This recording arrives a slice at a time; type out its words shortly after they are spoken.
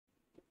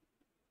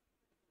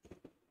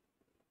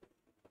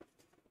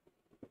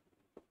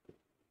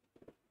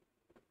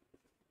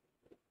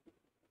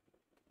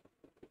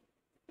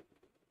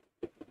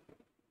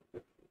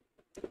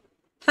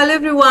Hello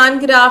everyone,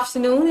 good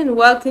afternoon and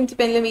welcome to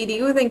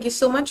PendulumEdu. Thank you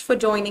so much for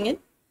joining in.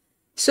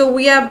 So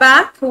we are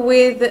back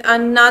with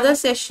another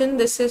session.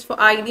 This is for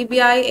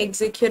IDBI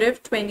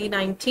Executive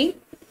 2019.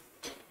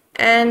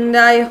 And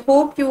I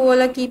hope you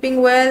all are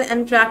keeping well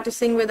and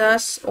practicing with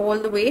us all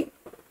the way.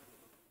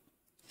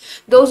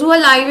 Those who are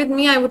live with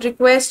me, I would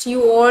request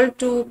you all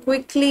to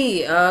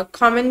quickly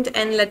comment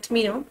and let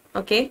me know,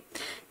 okay?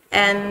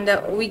 And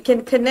we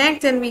can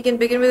connect and we can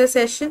begin with the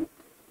session.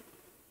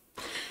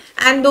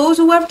 And those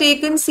who have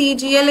taken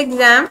CGL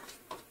exam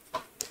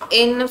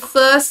in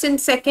first and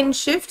second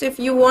shift, if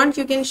you want,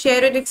 you can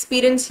share your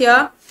experience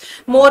here.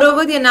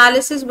 Moreover, the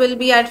analysis will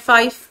be at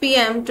 5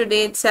 p.m.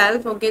 today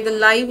itself. Okay, the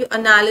live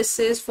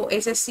analysis for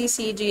SSC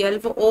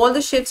CGL for all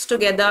the shifts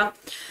together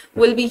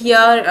will be here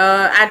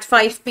at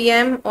 5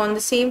 p.m. on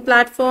the same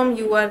platform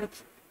you are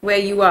where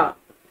you are.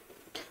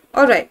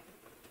 All right.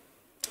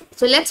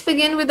 So let's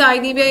begin with the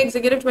IDBI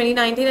Executive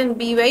 2019 and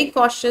be very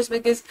cautious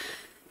because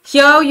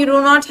here you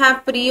do not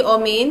have pre or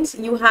mains,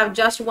 you have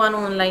just one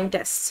online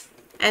test.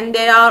 And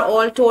there are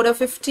all total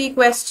 50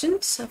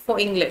 questions for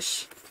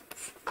English.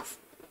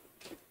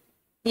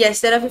 Yes,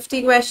 there are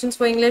 50 questions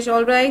for English,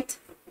 all right.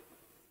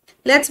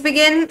 Let's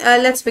begin,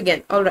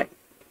 all right.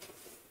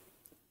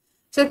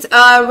 So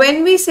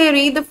when we say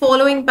read the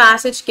following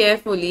passage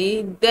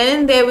carefully,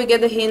 then there we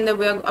get the hint that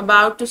we're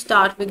about to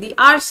start with the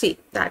RC,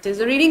 that is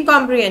the reading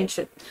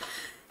comprehension.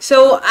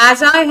 So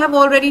as I have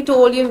already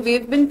told you,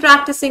 we've been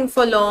practicing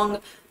for long.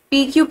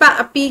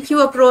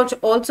 PQ approach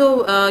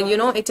also,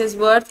 it is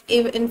worth.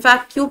 In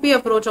fact, QP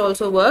approach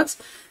also works.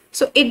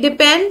 So it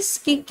depends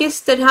कि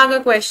किस तरह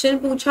का question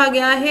पूछा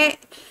गया है.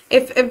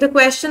 If the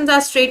questions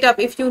are straight up,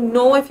 if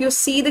you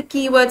see the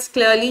keywords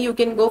clearly, you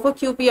can go for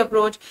QP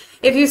approach.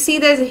 If you see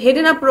there's a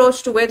hidden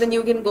approach to it, then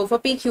you can go for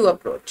PQ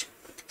approach.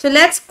 So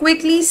let's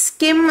quickly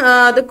skim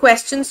the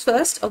questions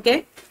first,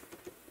 okay?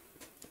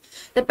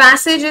 The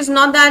passage is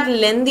not that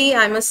lengthy,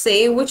 I must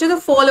say. Which of the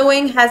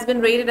following has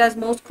been rated as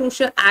most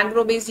crucial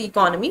agro-based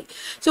economy?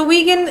 So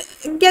we can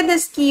get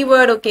this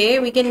keyword, okay?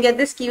 We can get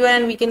this keyword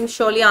and we can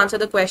surely answer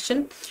the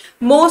question.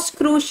 Most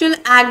crucial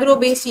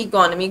agro-based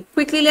economy.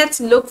 Quickly, let's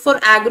look for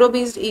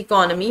agro-based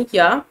economy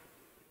here.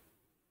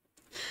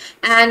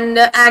 And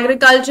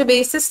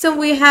agriculture-based system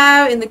we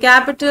have in the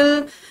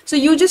capital. So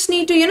you just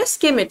need to,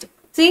 skim it.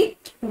 See?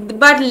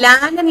 But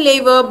land and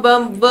labor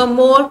were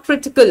more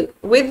critical.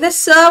 With the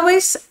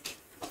service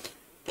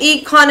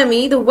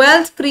economy, the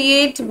wealth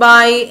created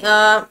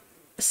by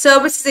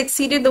services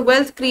exceeded the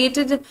wealth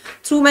created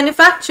through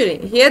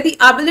manufacturing. Here, the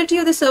ability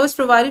of the service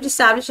provider to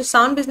establish a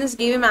sound business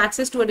gave him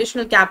access to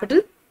additional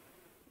capital.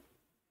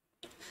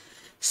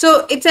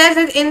 So it says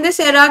that in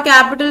this era,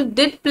 capital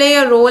did play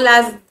a role,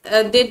 as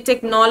did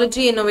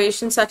technology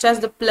innovations such as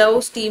the plow,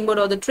 steamboat,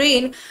 or the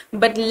train,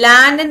 but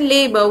land and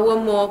labor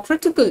were more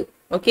critical.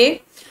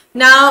 Okay.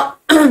 Now,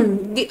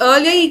 the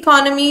earlier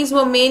economies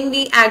were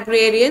mainly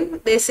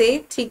agrarian, they say,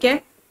 ठीक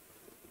है?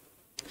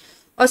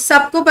 और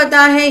सबको पता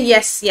है,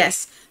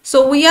 yes.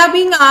 So we are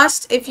being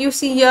asked, if you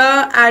see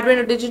here, advent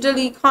of digital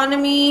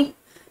economy,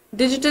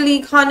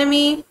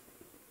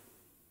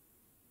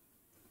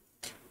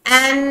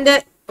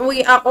 and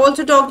we are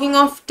also talking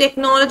of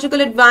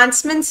technological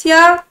advancements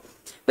here.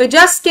 We're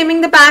just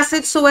skimming the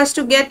passage so as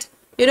to get,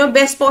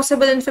 best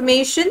possible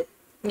information.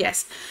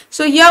 Yes.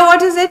 So here,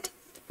 what is it?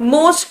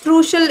 Most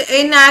crucial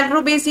in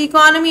agro-based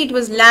economy, it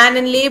was land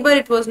and labor,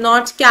 it was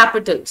not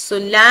capital. So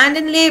land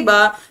and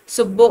labor,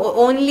 so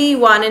only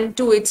 1 and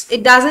 2.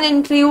 It doesn't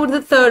include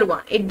the third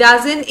one. It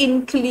doesn't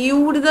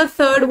include the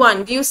third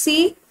one. Do you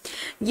see?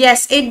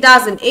 Yes, it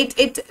doesn't.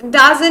 It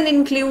doesn't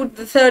include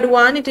the third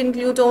one. It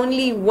includes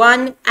only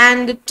 1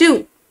 and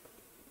 2.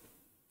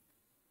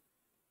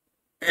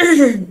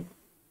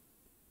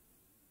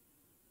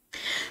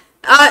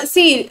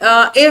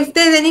 If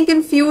there's any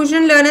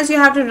confusion, learners, you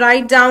have to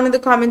write down in the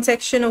comment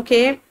section,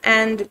 okay?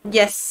 And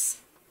yes.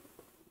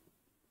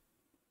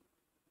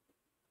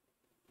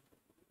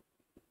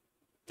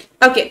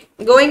 Okay,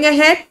 going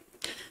ahead.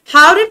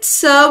 How did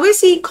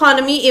service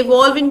economy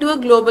evolve into a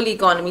global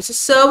economy? So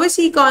service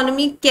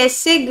economy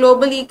कैसे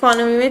global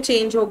economy में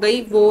change हो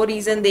गई, वो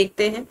reason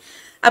देखते हैं.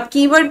 अब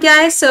keyword क्या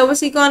है?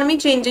 Service economy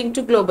changing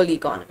to global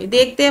economy.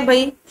 देखते हैं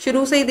भाई,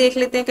 शुरू से ही देख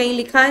लेते हैं, कहीं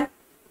लिखा है.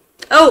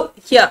 Oh,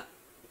 here.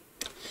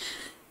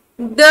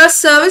 The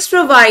service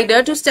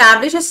provider to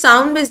establish a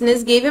sound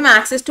business gave him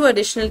access to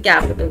additional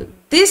capital.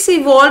 This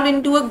evolved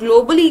into a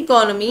global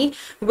economy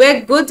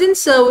where goods and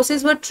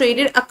services were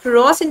traded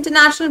across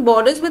international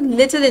borders with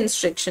little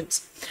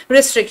restrictions.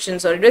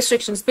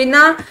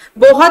 बिना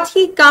बहुत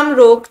ही कम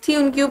रोक थी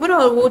उनके ऊपर,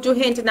 और वो जो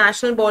है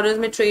इंटरनेशनल बॉर्डर्स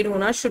में ट्रेड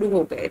होना शुरू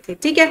हो गए थे.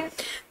 ठीक है,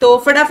 तो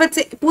फटाफट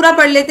से पूरा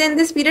पढ़ लेते हैं.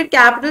 This period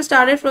capital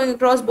started flowing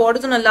across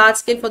borders on a large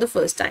scale for the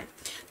first time.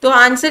 तो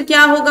आंसर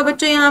क्या होगा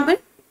बच्चों यहाँ पर?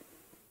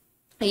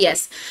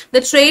 Yes,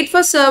 the trade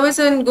for service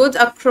and goods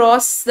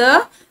across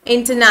the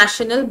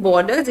international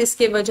borders.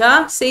 इसके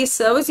वजह से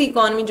सर्विस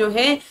इकोनॉमी जो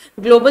है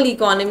ग्लोबल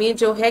इकोनॉमी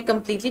जो है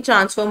completely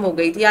transform हो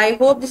गई थी. I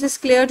hope this is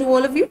clear to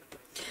all of you.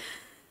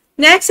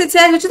 Next, it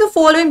says which of the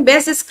following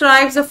best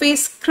describes the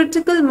phrase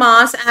critical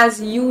mass as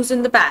used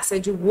in the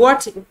passage.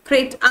 What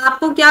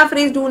आपको क्या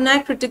phrase ढूंढना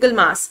है? Critical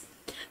mass.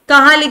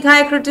 कहाँ लिखा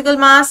है critical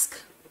mass?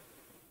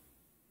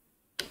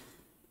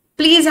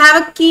 Please have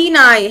a keen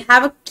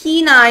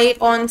eye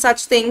on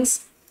such things.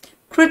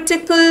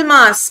 Critical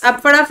mass. अब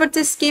फटाफट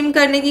से स्किम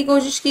करने की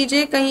कोशिश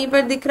कीजिए, कहीं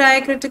पर दिख रहा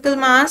है critical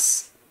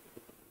mass?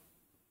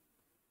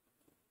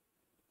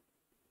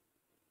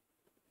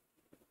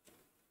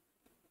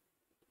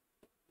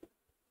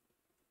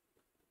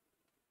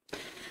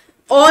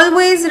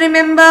 Always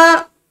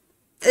remember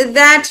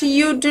that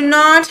you do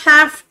not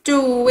have to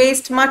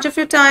waste much of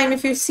your time.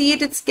 If you see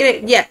it, it's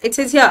great. Yeah, it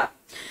says here.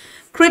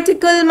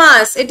 Critical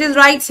mass, it is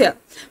right here.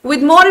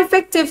 With more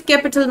effective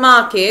capital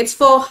markets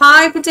for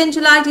high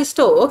potentiality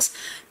stocks,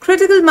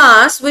 critical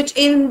mass, which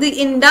in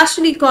the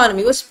industrial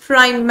economy was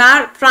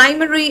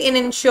primary in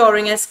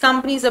ensuring as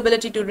companies'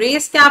 ability to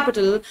raise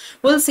capital,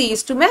 will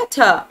cease to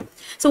matter.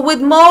 So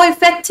with more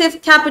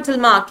effective capital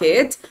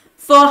markets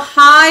for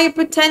high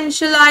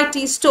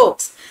potentiality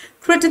stocks,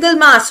 critical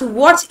mass,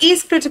 what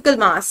is critical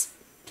mass?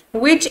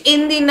 Which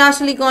in the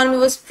industrial economy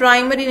was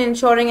primary in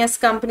ensuring as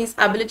companies'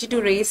 ability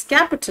to raise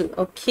capital.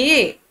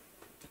 Okay.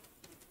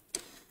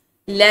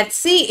 Let's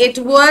see. It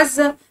was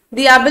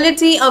the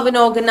ability of an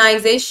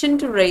organization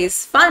to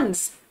raise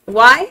funds.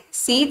 Why?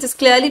 See, it is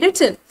clearly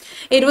written.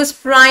 It was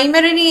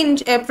primary in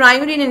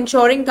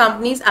ensuring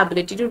companies'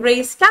 ability to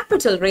raise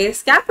capital.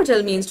 Raise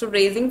capital means to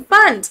raising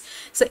funds.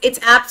 So it's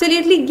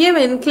absolutely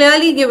given,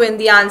 clearly given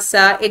the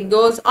answer. It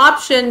goes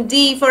option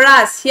D for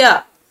us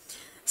here.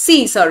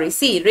 C,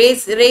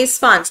 raise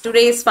funds, to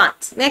raise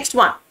funds. Next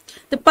one.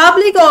 The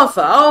public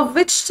offer of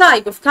which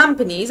type of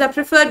companies are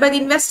preferred by the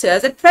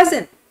investors at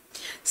present?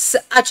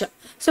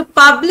 So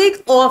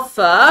public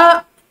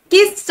offer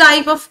किस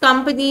type of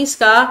companies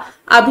का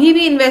अभी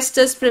भी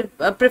investors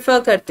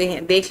prefer करते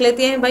हैं? देख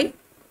लेते हैं भाई.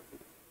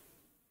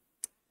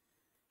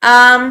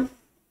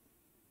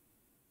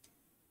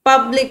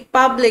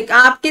 Public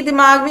आपके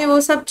दिमाग में वो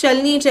सब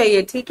चलनी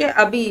चाहिए, ठीक है?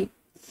 अभी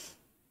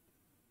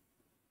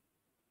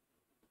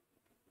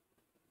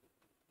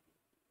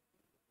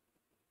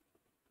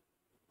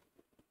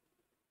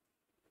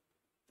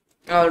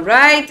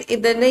ऑलराइट,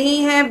 इधर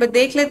नहीं है, बट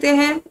देख लेते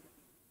हैं.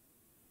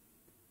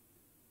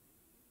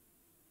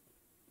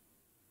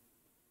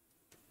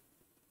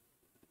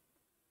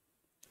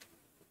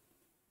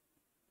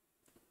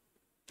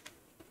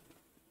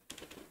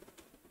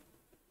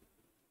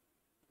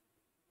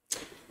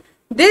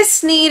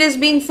 This need is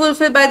being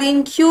fulfilled by the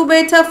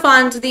incubator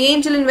funds, the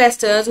angel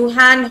investors who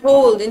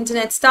handhold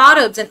internet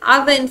startups and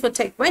other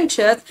infotech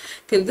ventures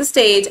till the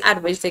stage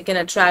at which they can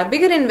attract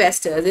bigger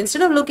investors.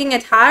 Instead of looking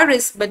at high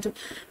risk but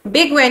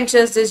big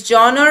ventures, this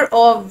genre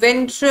of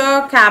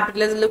venture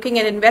capital is looking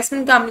at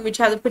investment company which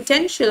has the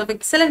potential of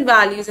excellent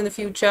values in the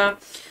future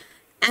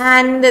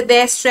and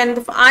their strength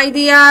of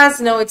ideas.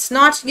 No, it's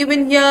not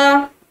given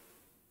here.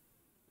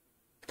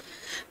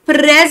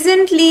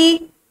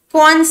 Presently,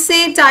 कौन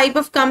से type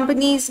of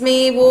companies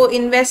में वो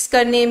invest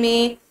करने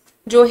में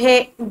जो है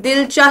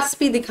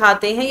दिलचस्पी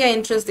दिखाते हैं या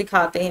इंटरेस्ट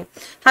दिखाते हैं?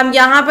 हम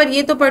यहाँ पर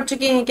ये तो पढ़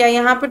चुके हैं, क्या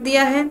यहाँ पर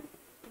दिया है?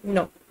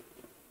 नो.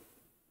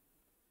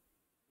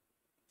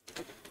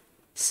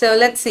 So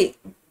let's see.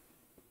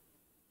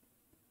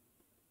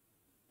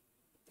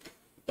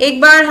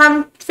 एक बार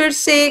हम फिर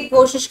से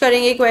कोशिश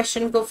करेंगे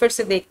क्वेश्चन को फिर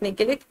से देखने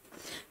के लिए.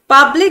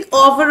 Public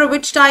offer of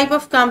which type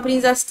of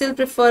companies are still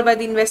preferred by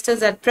the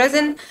investors at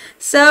present?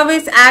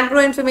 Service, agro,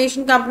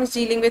 information companies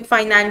dealing with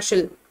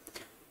financial.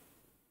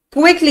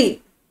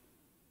 Quickly.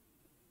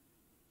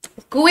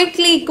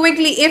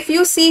 If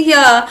you see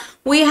here,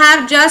 we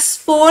have just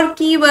 4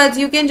 keywords.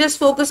 You can just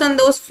focus on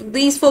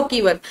these 4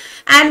 keywords.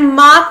 And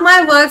mark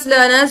my words,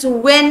 learners,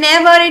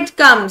 whenever it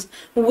comes,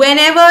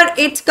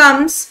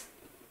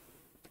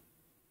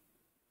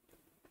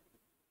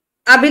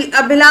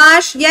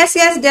 Abhilash, yes,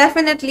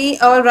 definitely.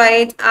 All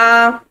right.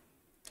 I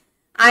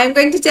am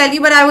going to tell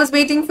you, but I was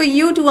waiting for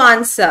you to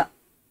answer.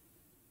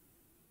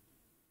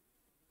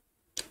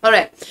 All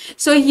right.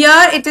 So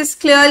here it is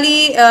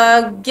clearly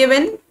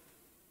given.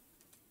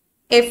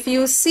 If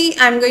you see,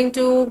 I'm going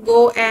to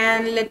go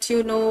and let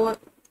you know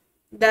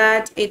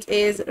that it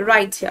is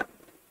right here.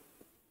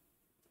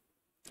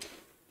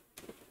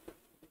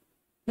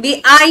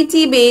 The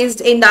IT based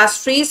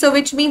industry, so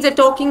which means they're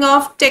talking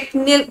of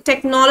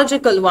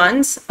technological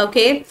ones.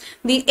 Okay,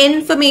 the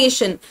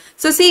information.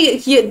 So see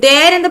here,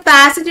 there in the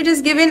passage it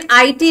is given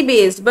IT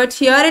based, but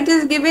here it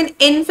is given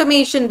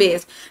information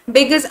based,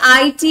 because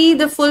IT,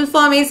 the full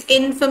form is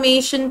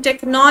information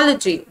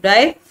technology,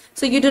 right?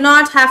 So you do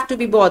not have to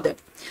be bothered.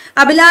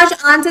 Abhilash,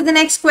 answer the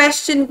next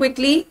question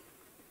quickly.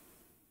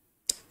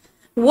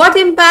 What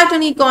impact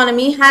on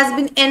economy has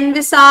been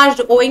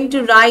envisaged owing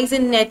to rise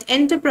in net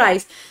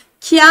enterprise?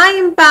 क्या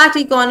impact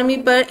economy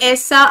पर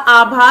ऐसा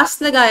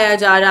आभास लगाया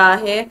जा रहा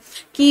है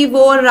कि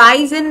वो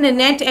राइज इन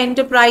नेट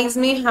एंटरप्राइज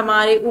में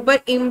हमारे ऊपर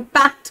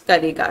इम्पैक्ट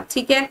करेगा?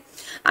 ठीक है,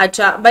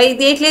 अच्छा भाई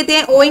देख लेते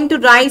हैं. Owing to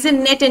rise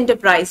in net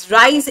enterprise,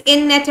 rise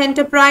in net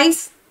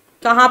enterprise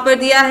कहां पर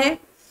दिया है?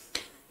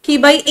 कि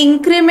भाई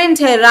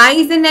इंक्रीमेंट है,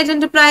 राइज इन नेट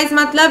एंटरप्राइज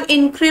मतलब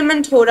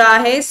इंक्रीमेंट हो रहा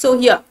है. So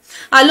here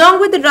along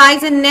with the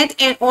rise in net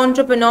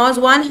entrepreneurs,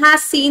 one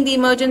has seen the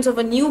emergence of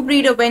a new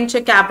breed of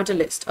venture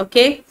capitalists,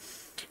 okay,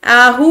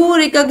 who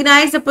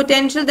recognize the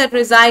potential that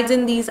resides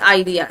in these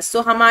ideas.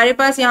 So हमारे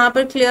पास यहाँ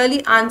पर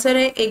clearly answer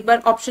है. एक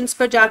बार options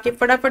पर जाके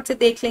फटाफट से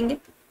देख लेंगे.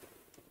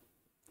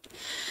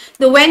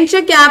 The venture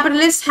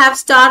capitalists have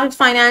started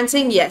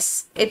financing. Yes,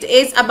 it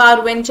is about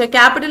venture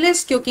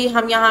capitalists, क्योंकि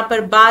हम यहाँ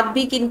पर बात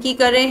भी किनकी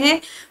कर रहे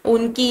हैं,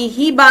 उनकी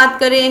ही बात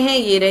कर रहे हैं.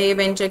 ये रहे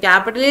venture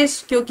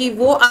capitalists, क्योंकि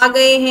वो आ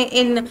गए हैं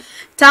in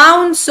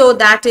town, so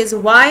that is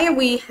why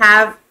we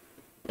have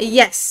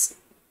yes.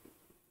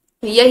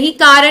 यही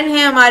कारण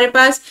है हमारे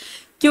पास,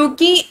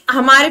 क्योंकि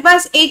हमारे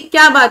पास एक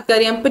क्या बात कर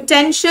रहे हैं, हम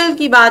पोटेंशियल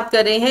की बात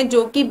कर रहे हैं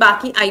जो कि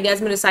बाकी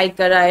आइडियाज में रिसाइड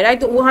कर रहा है,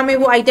 राइट. तो वो हमें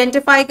वो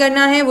आइडेंटिफाई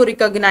करना है, वो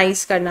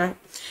रिकॉग्नाइज करना है.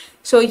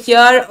 So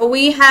here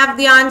we have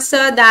the answer,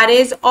 that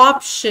is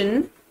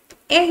option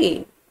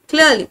A,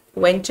 clearly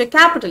venture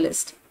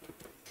capitalist.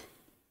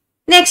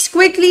 Next,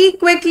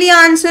 quickly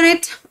answer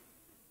it.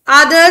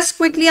 Others,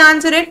 quickly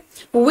answer it.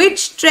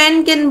 Which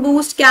trend can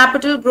boost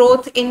capital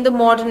growth in the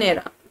modern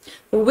era?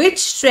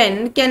 Which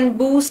trend can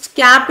boost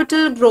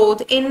capital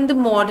growth in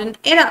the modern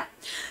era?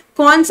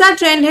 कौन सा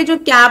trend है जो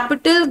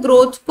capital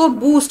growth को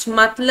boost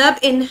मतलब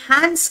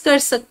enhance कर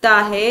सकता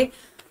है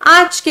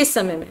आज के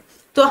समय में?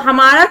 तो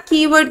हमारा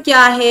कीवर्ड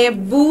क्या है?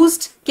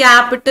 Boost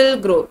capital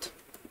growth.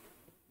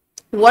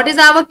 What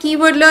is our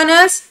keyword,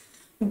 learners?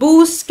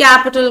 Boost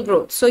capital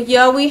growth. So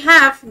here we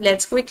have,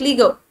 let's quickly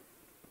go.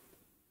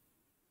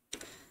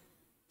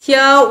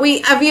 Here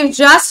we've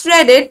just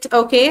read it,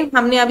 okay?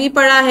 हमने अभी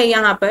पढ़ा है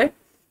यहाँ पर,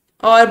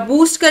 और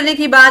बूस्ट करने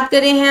की बात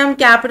करें हैं हम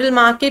कैपिटल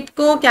मार्केट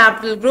को,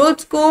 कैपिटल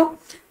ग्रोथ को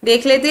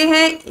देख लेते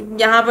हैं,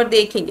 यहाँ पर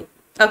देखेंगे.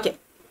 Okay.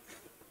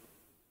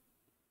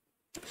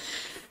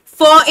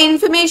 For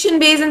information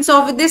based and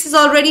software, this is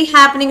already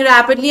happening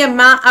rapidly. A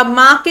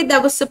market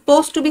that was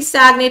supposed to be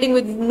stagnating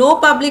with no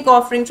public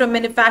offering from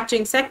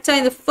manufacturing sector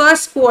in the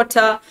first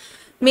quarter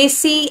may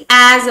see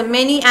as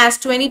many as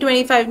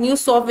 20-25 new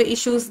software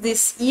issues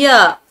this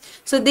year.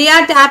 So they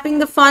are tapping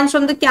the funds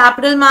from the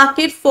capital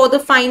market for the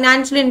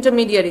financial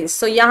intermediaries.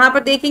 So यहाँ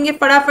पर देखेंगे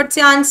फटाफट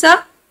से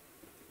answer.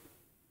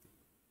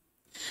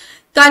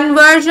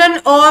 Conversion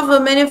of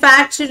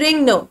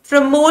manufacturing, no.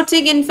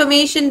 Promoting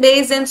information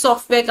based and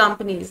software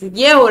companies,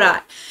 ये हो रहा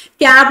है.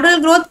 Capital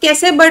growth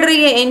कैसे बढ़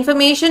रही है?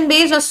 इंफॉर्मेशन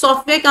बेस्ड और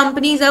सॉफ्टवेयर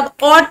कंपनीज अब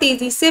और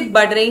तेजी से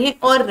बढ़ रही हैं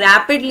और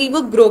रैपिडली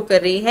वो ग्रो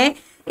कर रही हैं.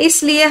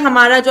 इसलिए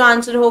हमारा जो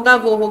आंसर होगा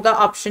वो होगा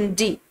option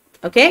D.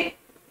 Okay,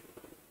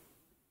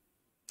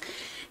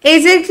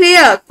 is it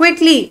clear?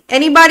 Quickly,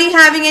 anybody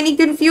having any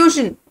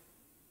confusion?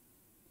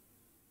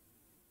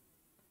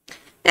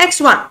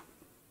 Next one.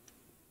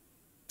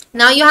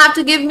 Now you have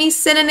to give me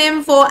synonym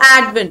for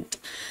advent.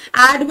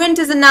 Advent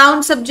is a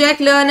noun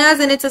subject,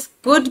 learners, and it's a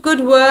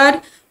good word.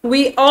 We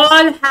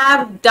all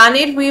have done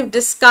it. We've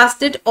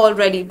discussed it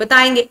already.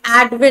 बताएंगे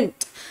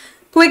advent.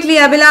 Quickly,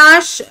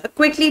 Abhilash,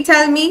 quickly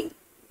tell me.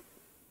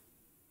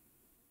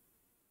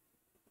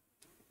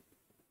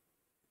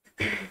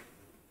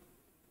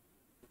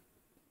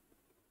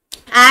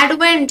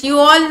 Advent,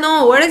 you all know.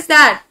 What is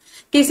that?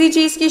 किसी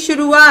चीज की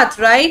शुरुआत,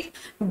 right?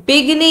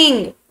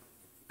 Beginning.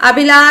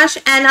 Abhilash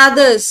and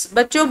others,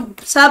 बच्चों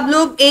सब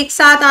लोग एक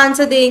साथ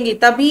आंसर देंगे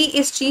तभी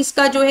इस चीज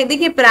का जो है,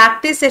 देखिए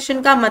प्रैक्टिस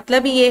सेशन का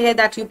मतलब ही ये है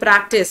that you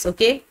practice.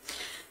 Okay,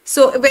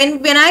 so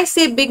when I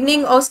से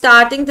बिगनिंग और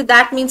स्टार्टिंग, तो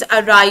that means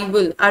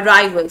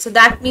arrival, so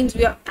that means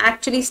we are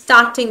actually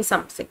starting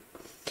something.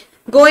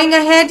 Going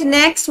ahead,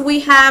 next we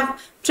have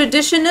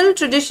traditional.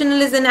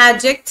 Traditional is an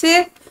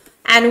adjective,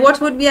 and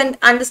what would we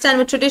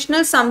understand with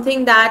traditional?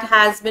 Something that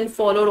has been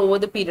followed over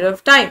the period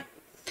of time,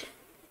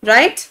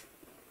 right?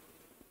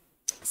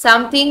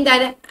 Something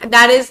that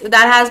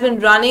has been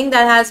running,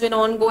 that has been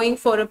ongoing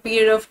for a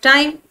period of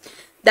time,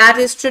 that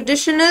is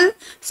traditional.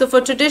 So for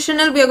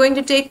traditional we are going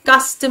to take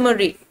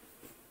customary.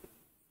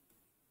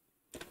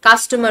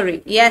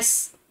 Yes,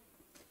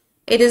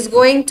 it is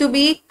going to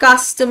be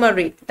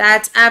customary.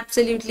 That's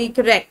absolutely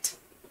correct.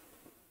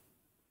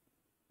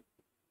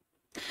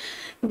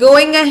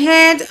 Going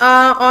ahead,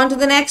 on to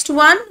the next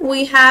one,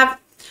 we have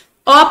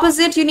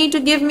opposite. You need to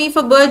give me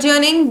for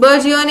burgeoning.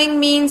 Burgeoning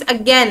means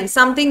again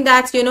something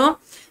that's, you know,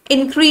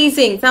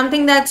 increasing,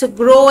 something that's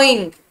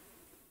growing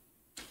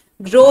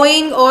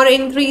or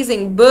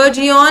increasing.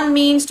 Burgeon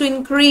means to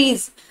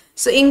increase.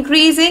 So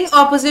increasing,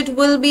 opposite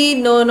will be,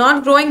 no,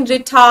 not growing,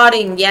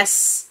 retarding. Yes,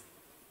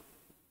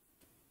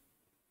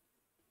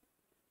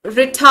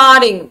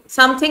 retarding,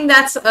 something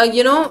that's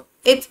you know,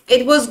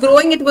 it was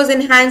growing, it was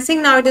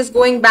enhancing, now it is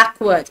going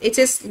backward, it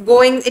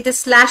is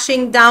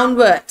slashing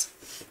downward,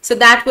 so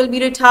that will be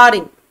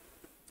retarding.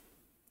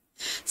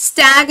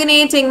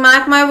 Stagnating,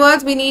 mark my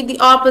words, we need the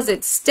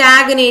opposite.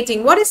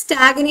 Stagnating. What is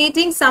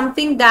stagnating?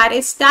 Something that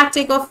is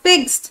static or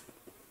fixed.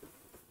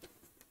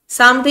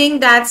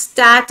 Something that's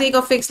static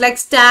or fixed, like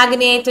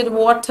stagnated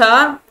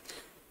water.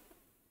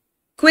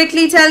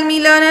 Quickly tell me,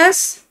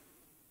 learners.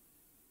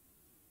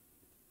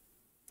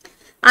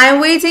 I am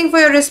waiting for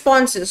your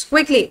responses.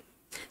 Quickly.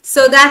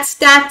 So that's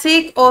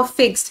static or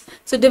fixed.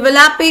 So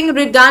developing,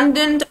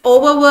 redundant,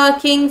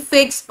 overworking,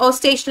 fixed or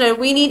stationary.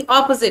 We need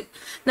opposite.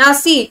 Now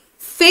see,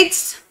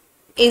 fixed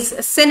is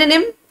a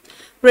synonym.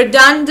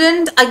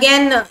 Redundant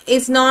again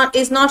is not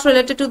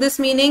related to this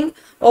meaning.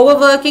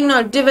 Overworking,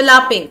 not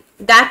developing.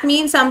 That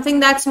means something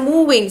that's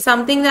moving,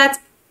 something that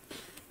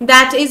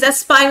is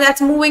aspiring,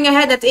 that's moving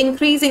ahead, that's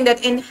increasing,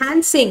 that's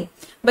enhancing.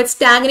 But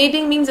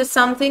stagnating means that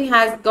something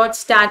has got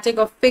static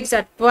or fixed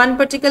at one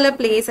particular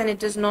place and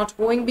it is not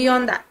going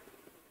beyond that.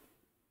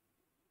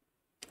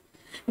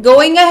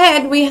 Going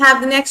ahead, we have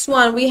the next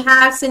one. We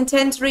have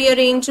sentence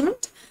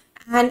rearrangement.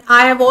 And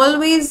I have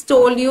always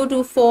told you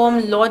to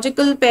form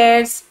logical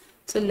pairs.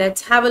 So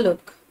let's have a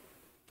look.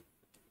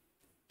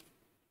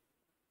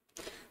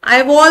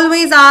 I've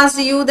always asked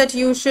you that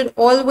you should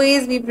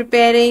always be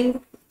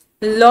preparing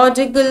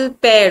logical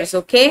pairs,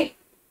 okay?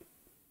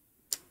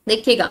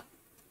 Dekhiga.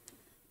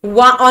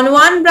 On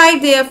one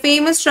bright day, a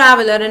famous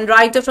traveler and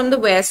writer from the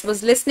West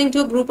was listening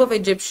to a group of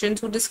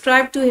Egyptians who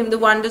described to him the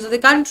wonders of the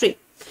country.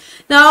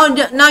 Now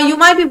you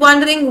might be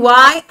wondering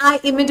why I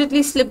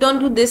immediately slipped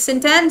onto this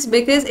sentence,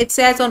 because it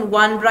says on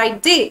one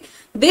bright day.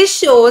 This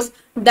shows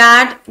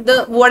that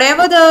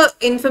whatever the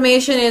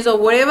information is or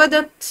whatever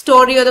the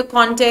story or the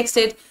context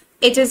it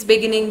is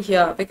beginning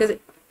here, because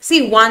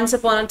see, once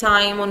upon a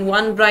time, on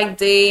one bright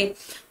day,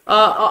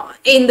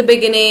 in the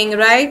beginning,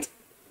 right?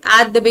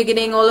 At the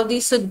beginning, all of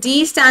these. So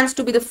D stands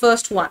to be the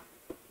first one.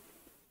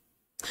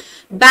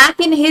 Back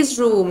in his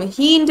room,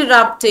 he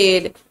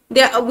interrupted.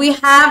 There we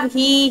have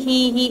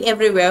he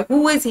everywhere.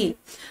 Who is he?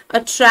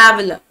 A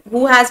traveler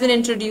who has been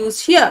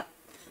introduced here.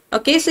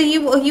 Okay, so he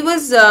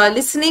was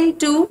listening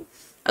to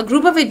a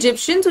group of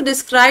Egyptians who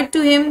described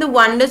to him the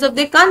wonders of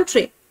their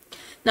country.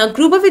 Now, a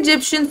group of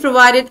Egyptians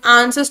provided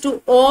answers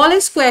to all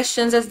his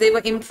questions as they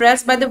were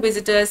impressed by the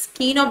visitor's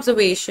keen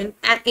observation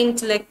and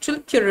intellectual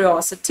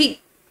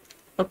curiosity.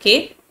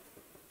 Okay.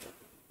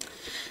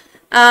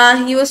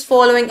 He was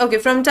following. Okay,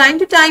 from time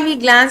to time, he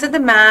glanced at the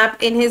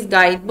map in his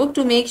guidebook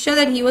to make sure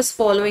that he was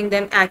following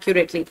them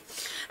accurately.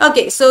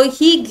 Okay, so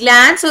he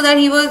glanced so that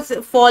he was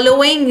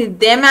following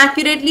them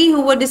accurately,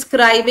 who were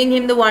describing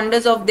him the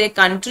wonders of their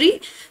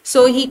country.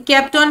 So he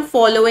kept on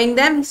following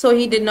them, so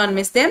he did not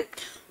miss them.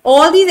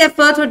 All these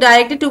efforts were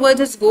directed towards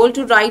his goal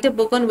to write a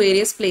book on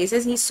various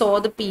places he saw,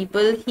 the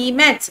people he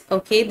met.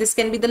 Okay, this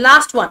can be the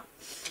last one.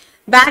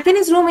 Back in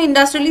his room, he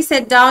industrially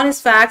set down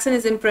his facts and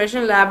his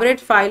impression, elaborate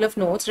file of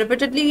notes.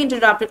 Repeatedly he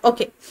interrupted.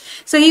 Okay,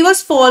 so he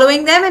was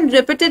following them and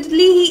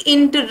repeatedly he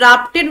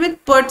interrupted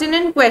with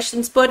pertinent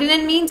questions.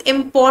 Pertinent means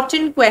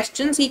important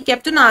questions. He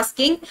kept on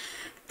asking,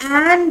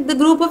 and the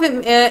group of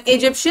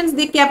Egyptians,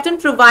 they kept on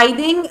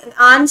providing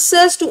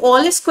answers to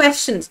all his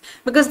questions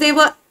because they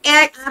were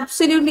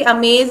absolutely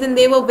amazed and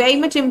they were very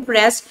much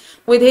impressed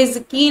with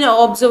his keen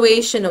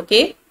observation.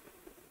 Okay.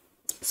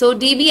 So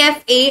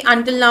DBFA,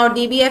 until now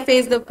DBFA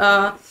is the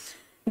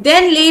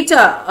then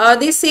later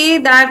they say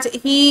that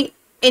he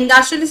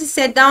industrially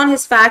set down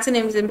his facts in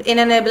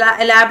an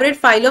elaborate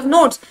file of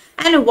notes.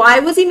 And why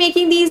was he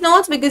making these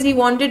notes? Because he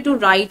wanted to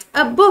write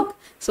a book.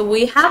 So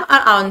we have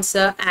our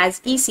answer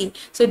as EC.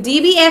 So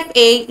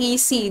DBFA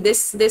EC,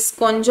 this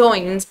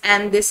conjoins,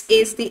 and this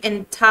is the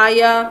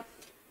entire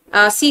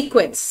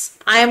sequence.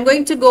 I am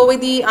going to go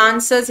with the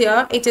answers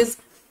here. It is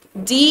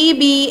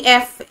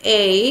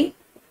DBFA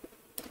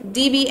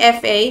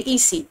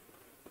EC.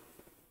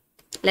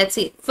 Let's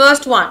see.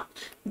 First one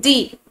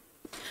D,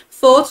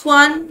 fourth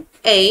one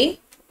A,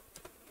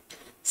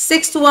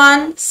 sixth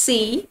one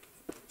C,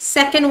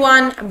 second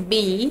one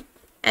B,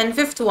 and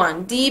fifth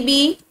one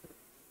DB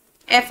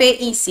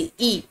FAEC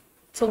E.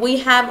 So we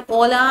have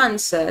all our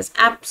answers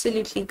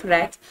absolutely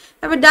correct.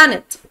 Have we done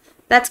it?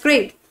 That's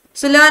great.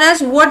 So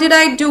learners, what did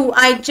I do?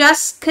 I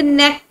just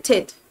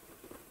connected.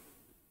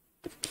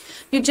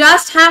 You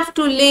just have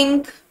to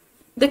link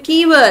the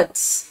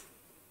keywords.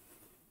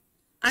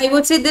 I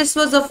would say this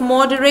was of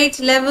moderate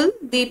level.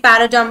 The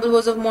para-jumble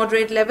was of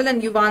moderate level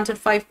and you've answered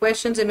 5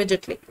 questions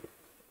immediately.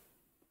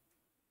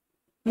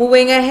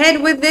 Moving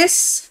ahead with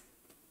this.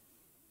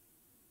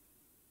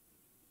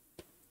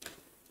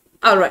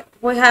 Alright,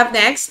 we have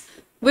next.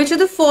 Which of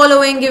the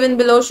following given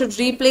below should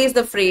replace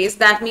the phrase?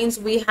 That means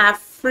we have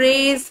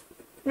phrase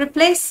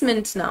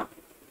replacement now.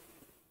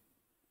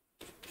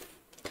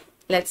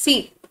 Let's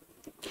see.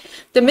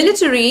 The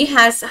military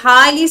has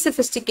highly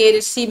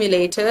sophisticated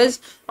simulators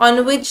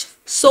on which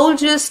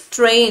soldiers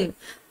train.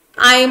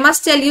 I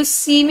must tell you,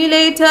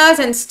 simulators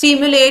and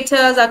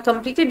stimulators are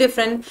completely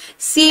different.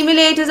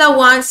 Simulators are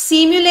one.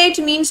 Simulate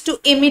means to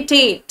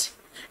imitate,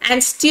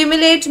 and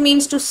stimulate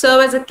means to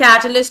serve as a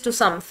catalyst to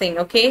something.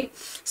 Okay,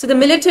 so the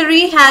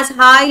military has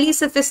highly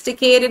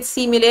sophisticated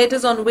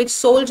simulators on which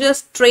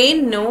soldiers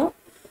train. No,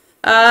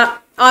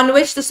 on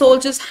which the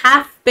soldiers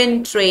have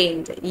been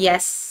trained.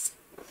 Yes.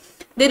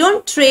 They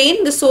don't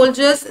train the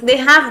soldiers, they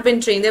have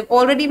been trained. They've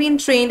already been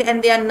trained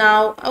and they are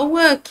now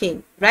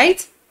working,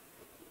 right?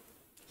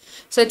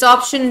 So it's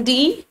option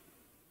D.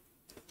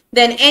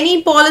 Then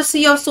any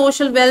policy of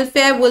social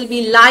welfare will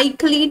be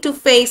likely to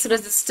face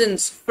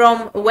resistance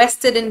from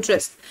vested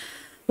interest.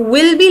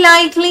 Will be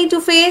likely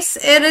to face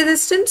a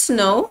resistance?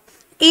 No.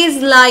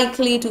 Is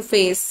likely to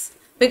face,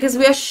 because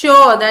we are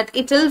sure that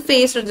it will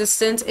face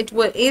resistance.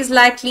 Is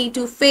likely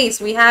to face.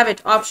 We have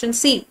it. Option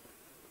C.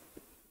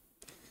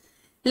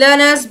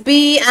 Learners,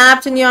 be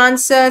apt in your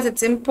answers.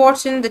 It's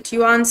important that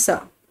you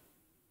answer.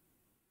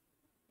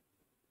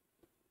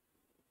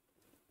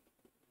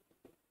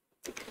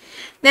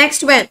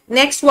 Next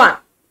one.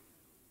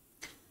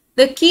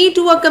 The key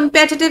to a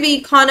competitive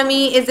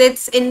economy is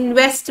its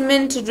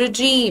investment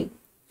regime.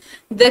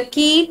 The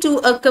key to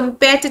a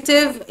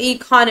competitive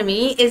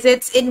economy is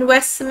its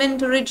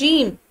investment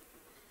regime.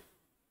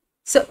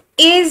 So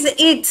is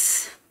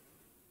it?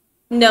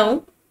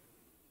 No.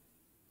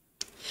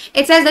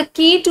 It says the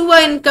key to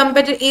a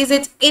competitive is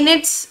it in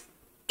its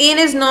in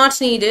is not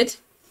needed.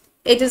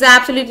 It is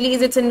absolutely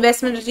is its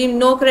investment regime.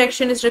 No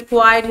correction is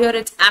required here.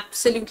 It's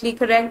absolutely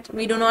correct.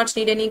 We do not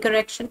need any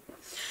correction.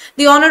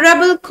 The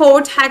Honorable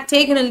Court had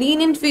taken a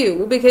lenient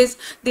view because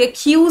the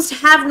accused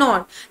have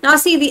not. Now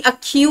see, the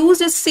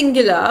accused is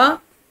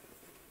singular.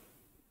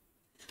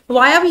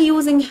 Why are we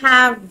using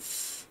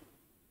have?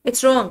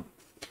 It's wrong.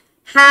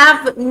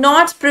 Have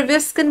not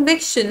previous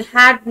conviction.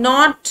 Had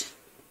not.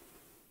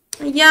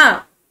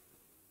 Yeah.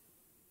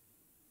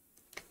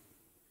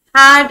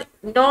 Had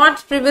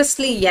not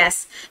previously.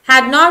 Yes.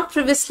 Had not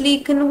previously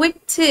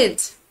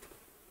convicted.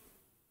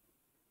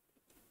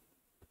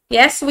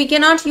 Yes, we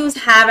cannot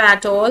use have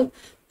at all.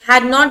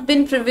 Had not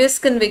been previous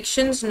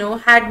convictions. No.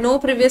 Had no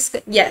previous.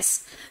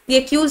 Yes. The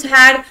accused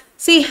had.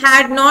 See,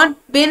 had not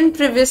been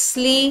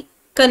previously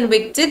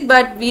convicted,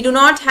 but we do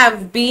not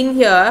have been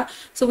here.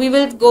 So we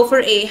will go for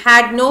A.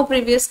 Had no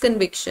previous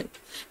conviction.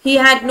 He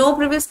had no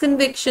previous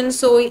conviction,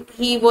 so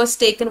he was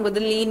taken with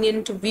a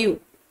lenient view.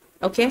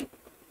 Okay.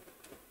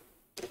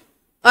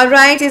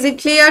 Alright, is it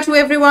clear to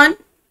everyone?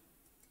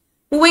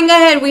 Moving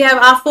ahead, we have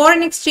our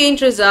foreign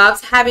exchange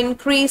reserves have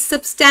increased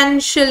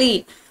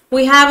substantially.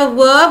 We have a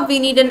verb, we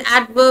need an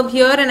adverb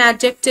here. An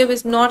adjective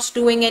is not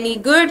doing any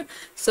good.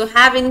 So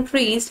have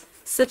increased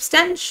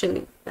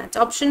substantially. That's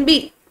option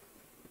B.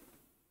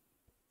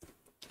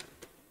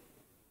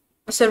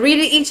 So read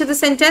each of the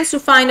sentence to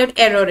find out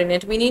error in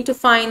it. We need to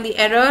find the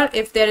error.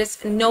 If there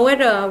is no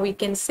error, we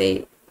can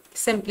say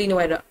simply no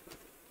error.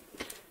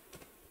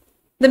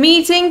 The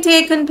meeting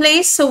taken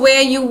place, so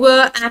where you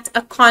were at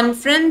a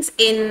conference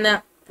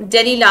in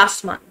Delhi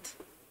last month.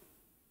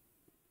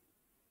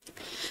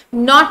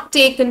 Not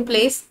taken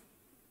place.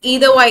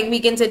 Either way, we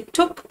can say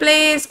took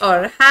place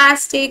or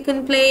has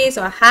taken place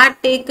or had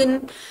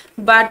taken,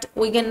 but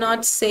we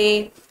cannot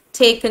say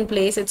taken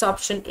place. It's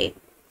option A.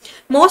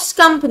 Most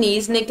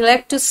companies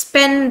neglect to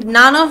spend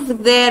none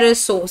of their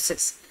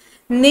resources.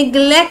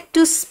 Neglect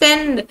to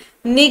spend.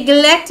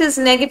 Neglect is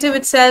negative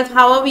itself.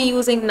 How are we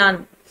using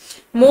none?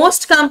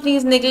 Most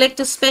companies neglect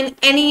to spend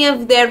any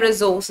of their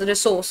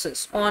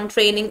resources on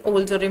training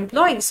older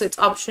employees. So it's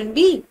option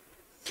B.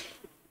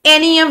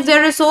 Any of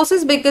their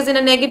resources, because in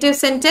a negative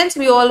sentence,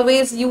 we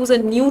always use a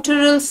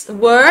neutral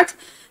word,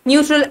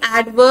 neutral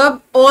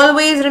adverb.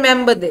 Always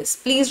remember this.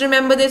 Please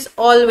remember this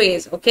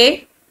always.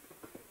 Okay.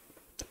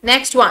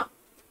 Next one.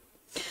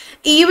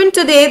 Even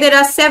today, there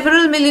are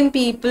several million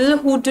people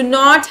who do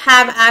not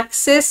have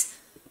access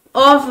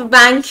of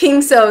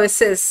banking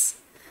services.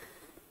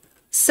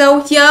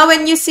 So here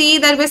when you see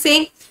that we're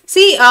saying,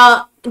 see,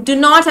 do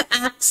not have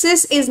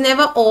access is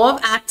never of,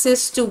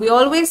 access to. We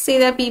always say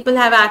that people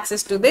have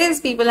access to this,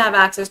 people have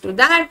access to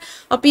that,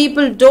 or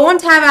people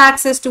don't have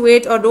access to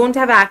it or don't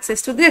have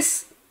access to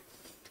this.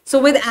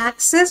 So with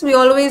access, we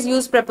always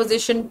use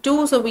preposition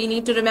to. So we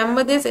need to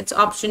remember this. It's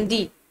option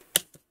D.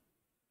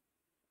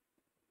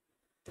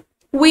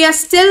 We are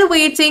still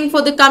waiting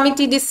for the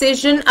committee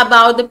decision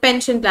about the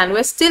pension plan.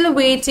 We're still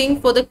waiting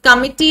for the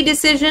committee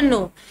decision.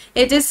 No,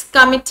 it is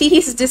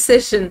committee's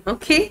decision.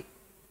 Okay.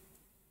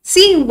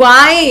 See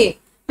why?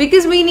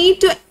 Because we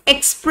need to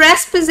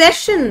express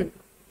possession.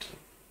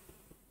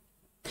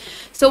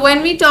 So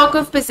when we talk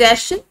of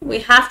possession, we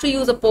have to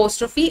use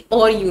apostrophe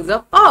or use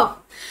of.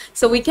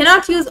 So we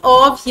cannot use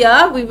of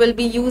here. We will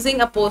be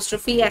using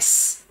apostrophe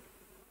S.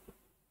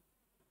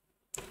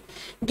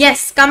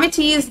 Yes,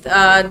 committee's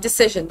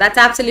decision. That's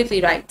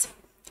absolutely right.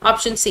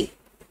 Option C.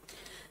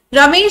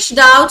 Ramesh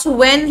doubts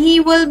when he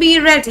will be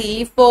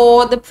ready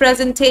for the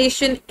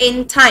presentation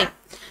in time.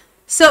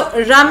 So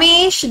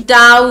Ramesh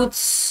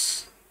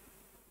doubts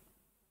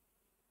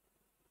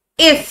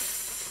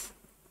if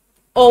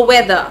or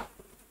whether.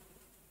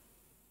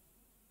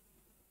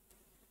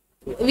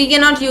 We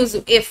cannot use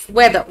if,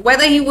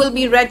 whether he will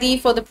be ready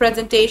for the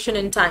presentation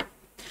in time.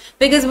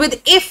 Because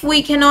with if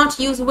we cannot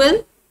use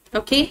will,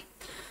 okay.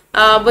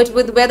 But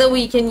with whether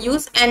we can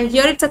use, and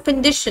here it's a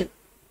condition,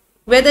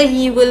 whether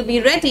he will be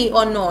ready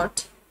or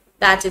not.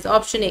 That is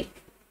option A.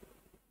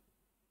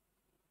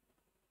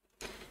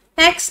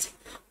 Next,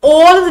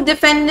 all the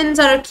defendants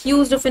are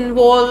accused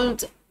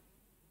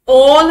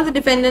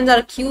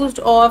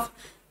of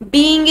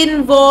being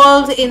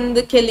involved in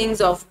the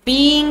killings of,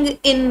 being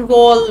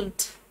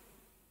involved.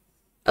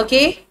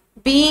 Okay,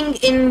 being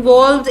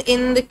involved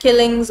in the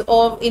killings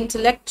of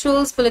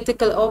intellectuals,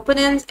 political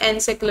opponents,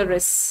 and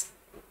secularists.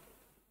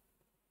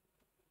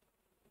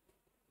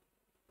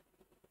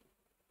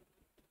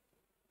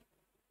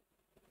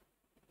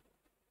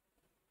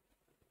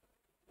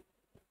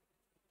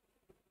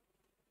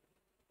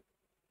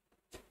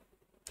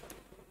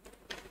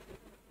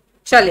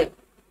 Chale.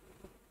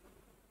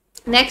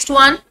 Next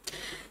one.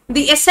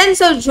 The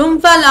essence of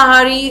Jhumpa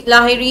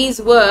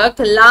Lahiri's work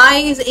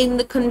lies in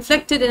the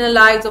conflicted inner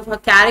lives of her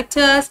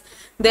characters,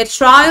 their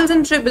trials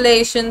and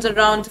tribulations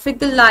around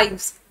difficult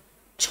lives,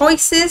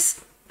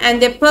 choices,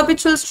 and their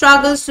perpetual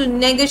struggles to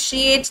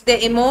negotiate their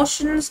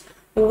emotions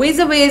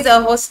vis-a-vis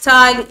a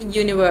hostile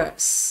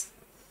universe.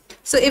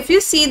 So if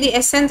you see, the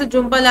essence of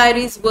Jhumpa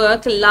Lahiri's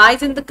work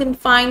lies in the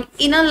confined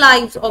inner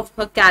lives of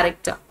her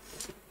character.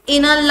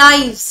 Inner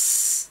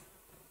lives.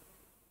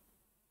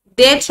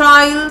 Their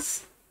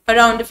trials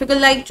around difficult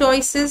life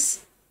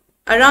choices,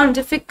 around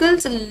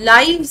difficult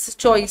lives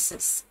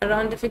choices,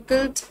 around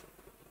difficult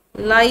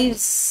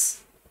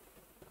lives.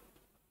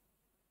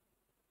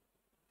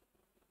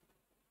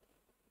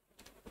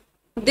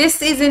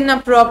 This is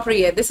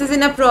inappropriate. This is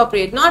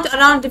inappropriate. Not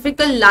around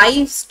difficult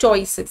lives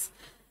choices.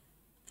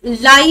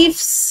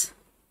 Lives,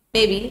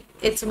 maybe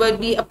it would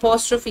be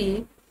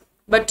apostrophe,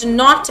 but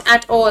not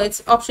at all.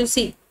 It's option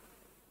C.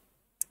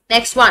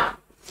 Next one.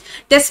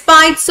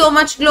 Despite so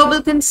much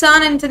global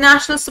concern and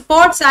international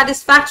support,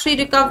 satisfactory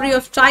recovery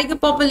of tiger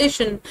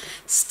population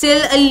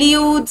still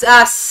eludes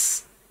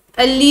us.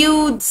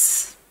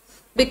 Eludes.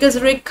 Because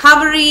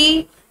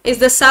recovery is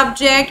the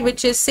subject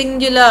which is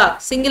singular.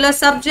 Singular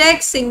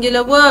subject,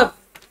 singular verb.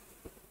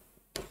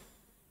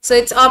 So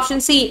it's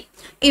option C.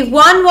 If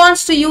one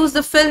wants to use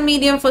the film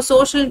medium for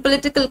social and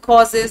political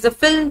causes, the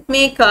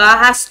filmmaker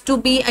has to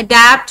be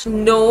adapt.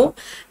 No,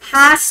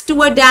 has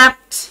to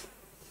adapt.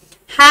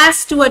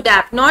 Has to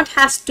adapt, not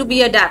has to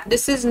be adapt.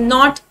 This is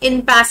not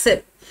in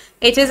passive.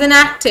 It is in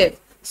active.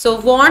 So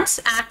wants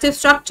active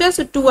structure.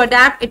 So to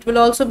adapt, it will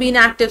also be an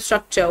active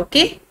structure.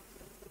 Okay.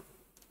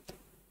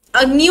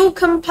 A new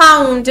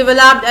compound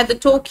developed at the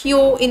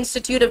Tokyo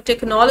Institute of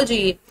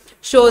Technology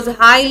shows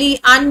highly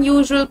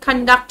unusual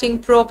conducting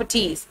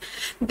properties.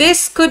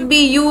 This could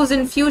be used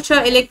in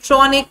future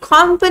electronic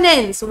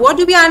components. What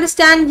do we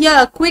understand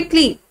here?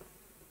 Quickly.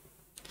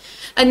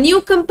 A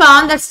new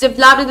compound that's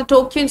developed at the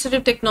Tokyo Institute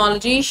of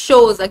Technology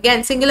shows,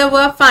 again, singular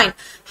verb, fine,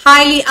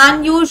 highly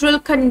unusual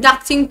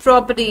conducting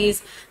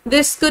properties.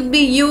 This could be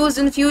used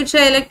in future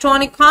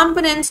electronic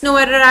components. No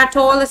error at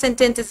all. The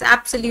sentence is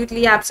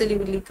absolutely,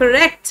 absolutely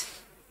correct.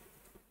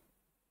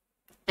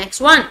 Next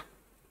one.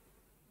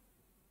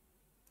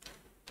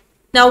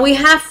 Now we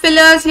have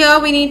fillers here.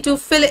 We need to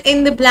fill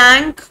in the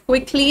blank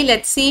quickly.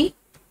 Let's see.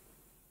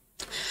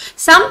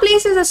 Some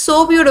places are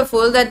so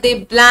beautiful that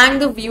they blank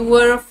the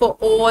viewer for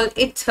all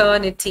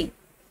eternity.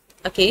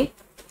 Okay.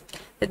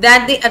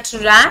 That they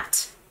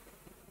attract.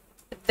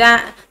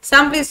 That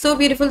some place so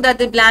beautiful that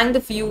they blank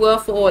the viewer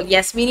for all.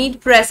 Yes, we need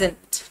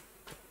present.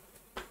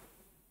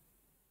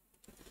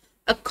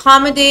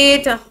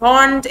 Accommodate,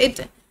 haunt.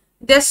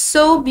 They're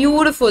so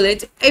beautiful.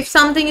 If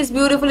something is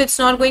beautiful, it's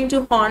not going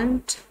to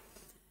haunt.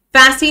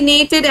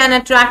 Fascinated and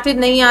attracted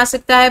nahi aa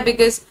sakta hai,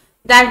 because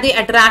that they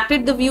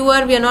attracted the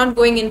viewer. We are not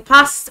going in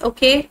past.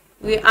 Okay,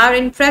 we are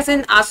in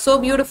present. Are so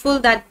beautiful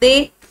that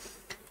they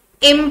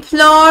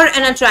implore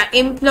and attract.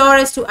 Implore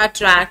is to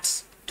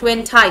attract, to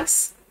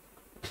entice.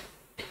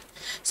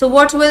 So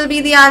what will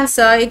be the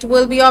answer? It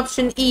will be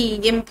option E,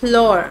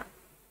 implore.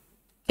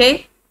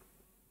 Okay.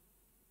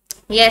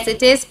 Yes,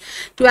 it is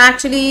to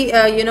actually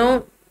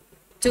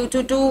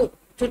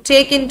to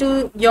take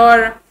into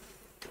your,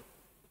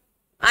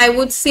 I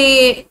would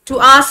say, to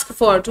ask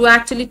for, to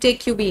actually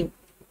take you in.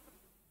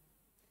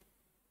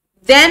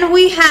 Then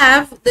we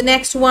have the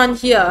next one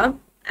here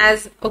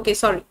as, okay,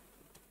 sorry.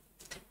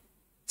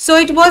 So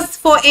it was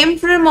for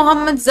Emperor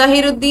Muhammad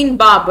Zahiruddin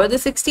Babur, the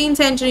 16th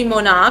century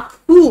monarch,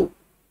 who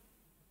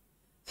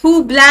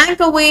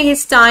blanked away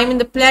his time in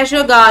the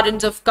pleasure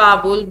gardens of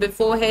Kabul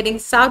before heading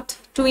south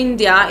to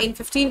India in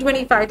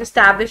 1525 to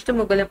establish the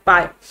Mughal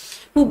Empire.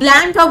 Who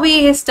blanked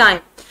away his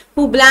time.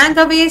 Who blanked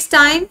away his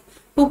time.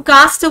 Who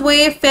cast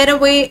away, fed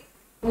away.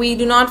 We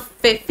do not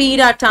feed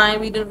our time.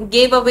 We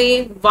gave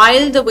away,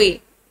 whiled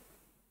away.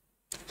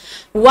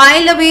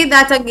 While away,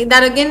 that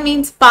again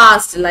means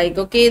past, like,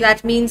 okay,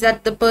 that means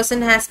that the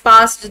person has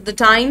passed the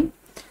time.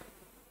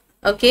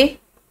 Okay.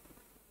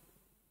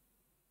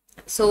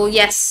 So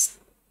yes.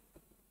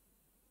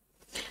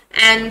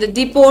 And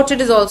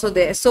deported is also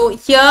there. So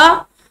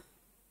here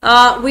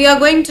we are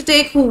going to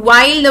take who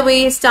whiled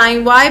away his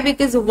time. Why?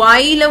 Because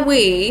while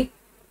away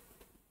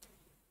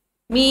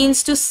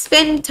means to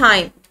spend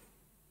time.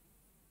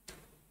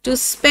 To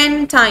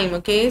spend time.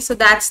 Okay. So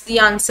that's the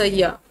answer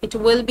here. It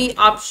will be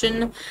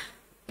option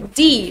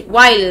D,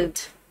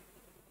 wild.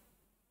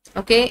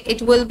 Okay,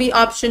 it will be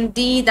option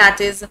D,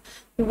 that is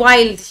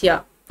wild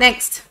here.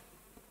 Next.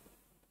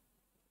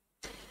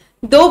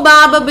 Though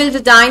Babur built a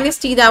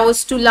dynasty that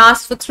was to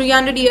last for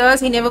 300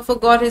 years, he never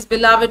forgot his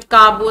beloved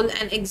Kabul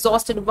and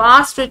exhausted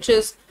vast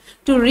riches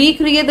To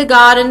recreate the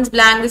gardens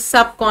blank the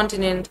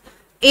subcontinent.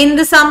 In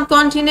the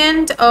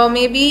subcontinent,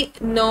 maybe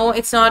no,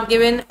 it's not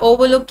given.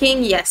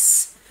 Overlooking,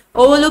 yes.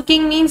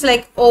 Overlooking means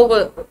like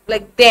over,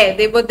 like there.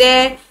 They were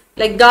there,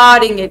 like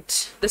guarding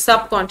it, the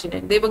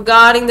subcontinent. They were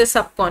guarding the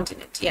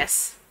subcontinent,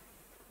 yes.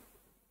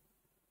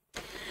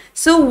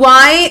 So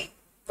why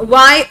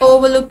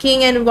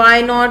overlooking and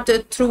why not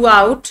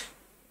throughout?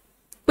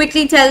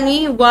 Quickly tell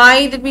me,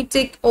 why did we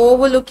take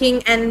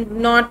overlooking and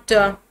not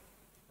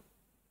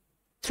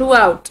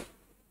throughout?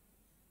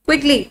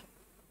 Quickly.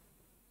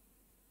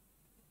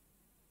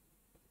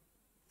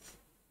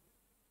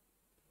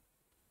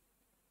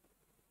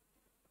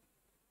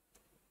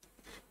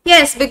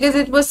 Yes, because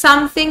it was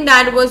something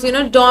that was,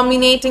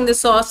 dominating the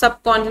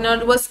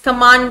subcontinent, it was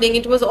commanding,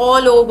 it was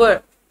all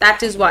over.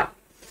 That is why.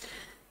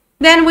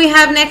 Then we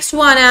have next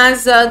one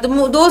as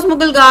those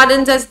Mughal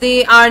gardens as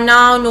they are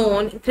now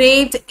known,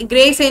 great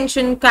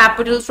ancient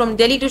capitals from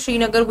Delhi to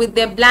Srinagar with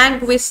their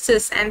blank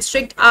vistas and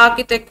strict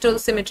architectural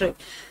symmetry.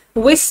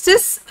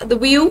 Vistas, the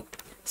view.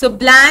 So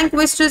blank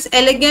vistas,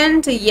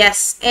 elegant,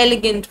 yes,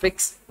 elegant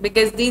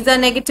because these are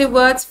negative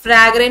words.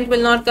 Fragrant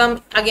will not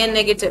come, again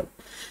negative.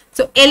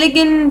 So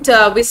elegant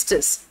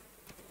vistas.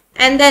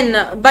 And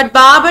then, but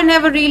Babur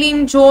never really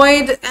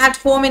enjoyed at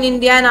home in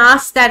India and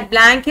asked that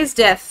blank his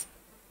death,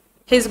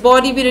 his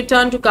body be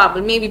returned to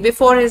Kabul. Maybe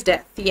before his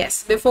death.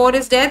 Yes, before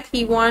his death,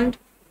 he wanted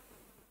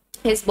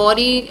his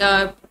body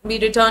be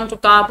returned to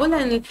Kabul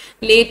and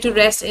laid to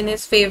rest in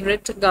his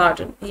favorite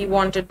garden. He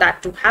wanted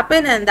that to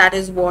happen, and that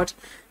is what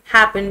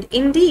happened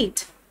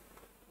indeed.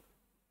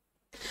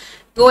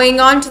 Going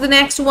on to the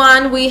next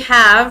one, we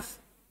have,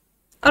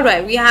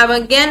 alright, we have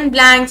again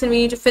blanks and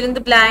we need to fill in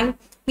the blank.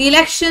 The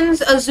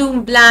elections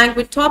assume blank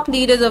with top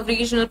leaders of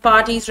regional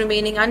parties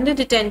remaining under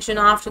detention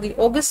after the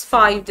August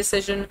 5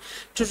 decision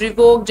to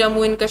revoke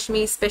Jammu and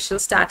Kashmir's special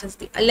status.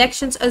 The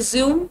elections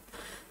assume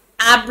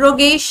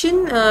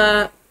abrogation,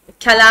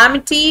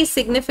 calamity,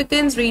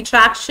 significance,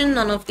 retraction,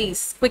 none of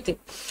these. Quickly.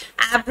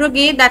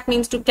 Abrogate, that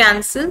means to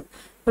cancel.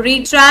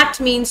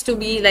 Retract means to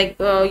be like,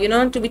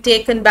 to be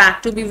taken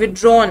back, to be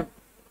withdrawn.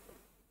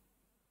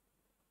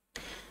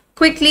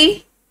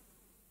 Quickly.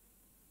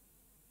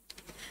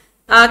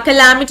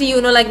 Calamity,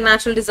 like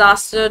natural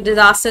disaster.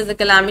 Disaster is a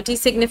calamity.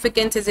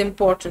 Significance is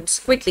importance.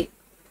 Quickly.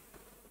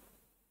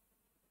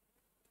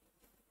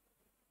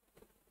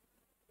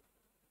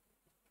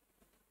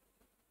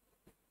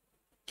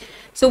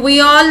 So we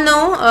all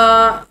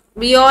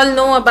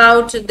know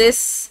about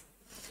this,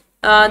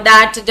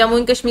 that Jammu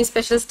and Kashmir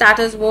special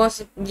status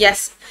was,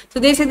 yes. So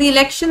they say the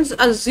elections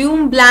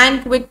assume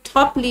blank with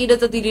top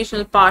leaders of the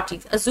regional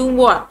parties. Assume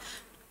what?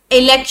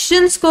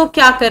 Elections को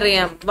क्या कर रहे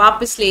हैं हम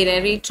वापस ले रहे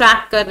हैं,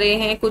 रिट्रैक्ट कर रहे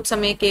हैं कुछ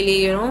समय के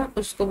लिए,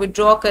 उसको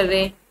विड्रॉ कर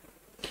रहे हैं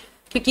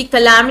क्योंकि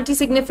कैलामिटी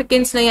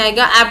सिग्निफिकेंस नहीं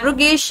आएगा.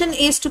 Abrogation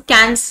is to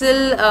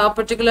cancel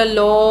particular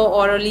law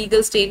और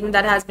legal statement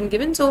that has been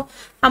given. सो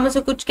हम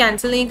उसे कुछ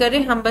कैंसिल नहीं कर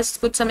रहे, हम बस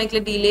कुछ समय के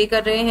लिए डिले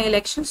कर रहे हैं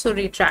election. So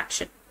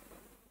retraction.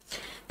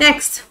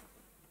 Next,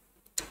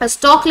 a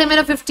stock limit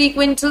of 50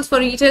 quintals for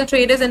retail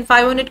traders and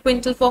 500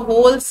 quintals for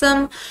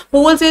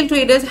wholesale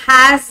traders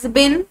has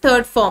been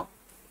third form.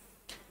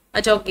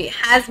 अच्छा ओके,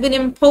 हैज बीन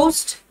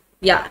इम्पोज्ड,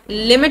 या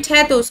लिमिट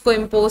है तो उसको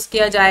इम्पोज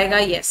किया जाएगा.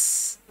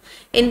 यस,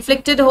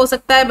 इन्फ्लिक्टेड हो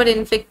सकता है बट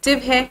इन्फ्लिक्टिव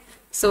है,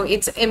 so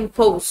it's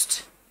imposed.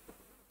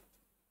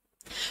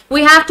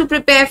 We have to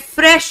prepare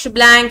fresh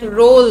blank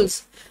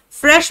roles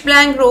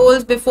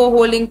before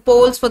holding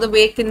poles for the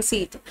vacant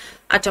seat.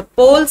 अच्छा,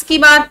 पोल्स की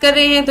बात कर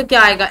रहे हैं तो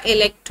क्या आएगा?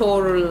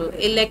 Electoral.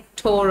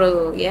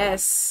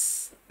 Yes,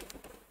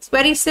 it's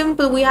very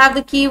simple. We have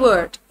the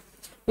keyword.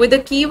 With the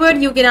keyword,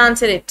 you can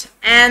answer it.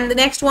 And the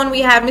next one we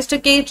have, Mr.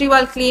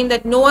 Kejriwal claimed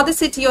that no other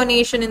city or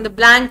nation in the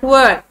blank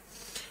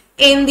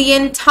world, in the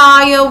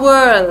entire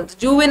world,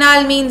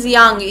 juvenile means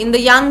young, in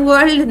the young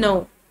world, no.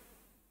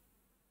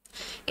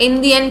 In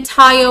the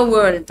entire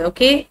world,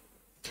 okay?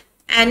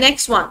 And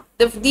next one,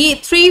 the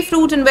 3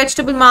 fruit and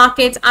vegetable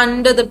markets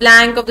under the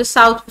blank of the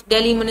South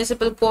Delhi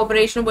Municipal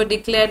Corporation were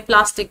declared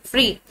plastic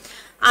free.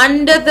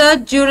 Under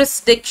the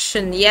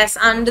jurisdiction, yes,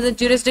 under the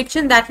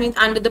jurisdiction, that means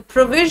under the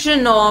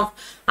provision of,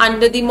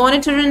 under the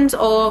monitorance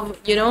of,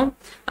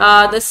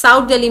 the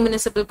South Delhi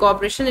Municipal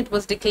Corporation, it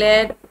was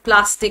declared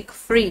plastic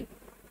free.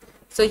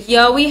 So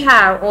here we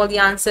have all the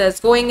answers.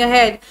 Going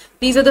ahead,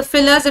 these are the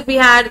fillers that we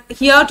had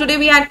here today.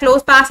 We had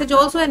closed passage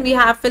also, and we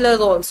have fillers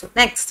also.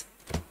 Next,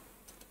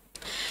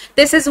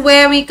 this is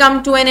where we come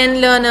to an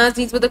end, learners.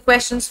 These were the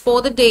questions for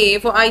the day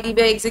for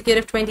IDBI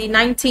Executive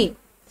 2019.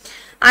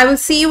 I will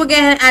see you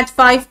again at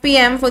 5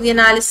 p.m. for the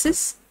analysis.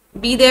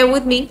 Be there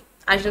with me.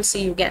 I shall see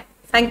you again.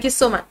 Thank you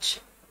so much.